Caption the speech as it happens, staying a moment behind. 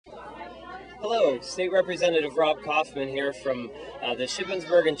Hello, State Representative Rob Kauffman here from the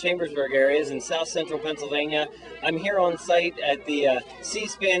Shippensburg and Chambersburg areas in south central Pennsylvania. I'm here on site at the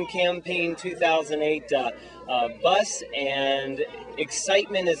C-SPAN Campaign 2008 bus, and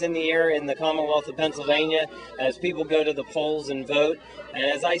excitement is in the air in the Commonwealth of Pennsylvania as people go to the polls and vote. And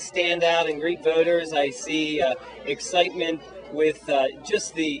as I stand out and greet voters, I see excitement with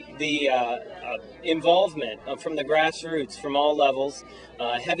just the involvement from the grassroots from all levels,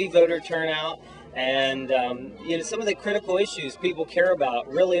 heavy voter turnout, and some of the critical issues people care about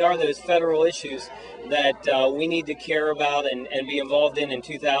really are those federal issues that we need to care about and be involved in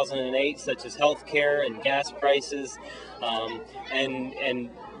 2008, such as health care and gas prices, and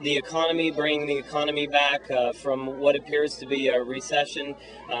the economy, bringing the economy back from what appears to be a recession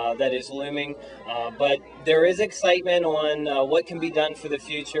that is looming. But there is excitement on what can be done for the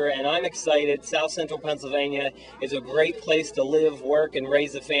future, and I'm excited. South Central Pennsylvania is a great place to live, work, and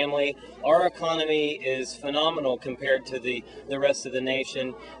raise a family. Our economy is phenomenal compared to the rest of the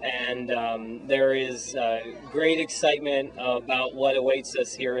nation, and there is great excitement about what awaits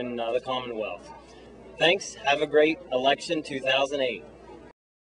us here in the Commonwealth. Thanks. Have a great election 2008.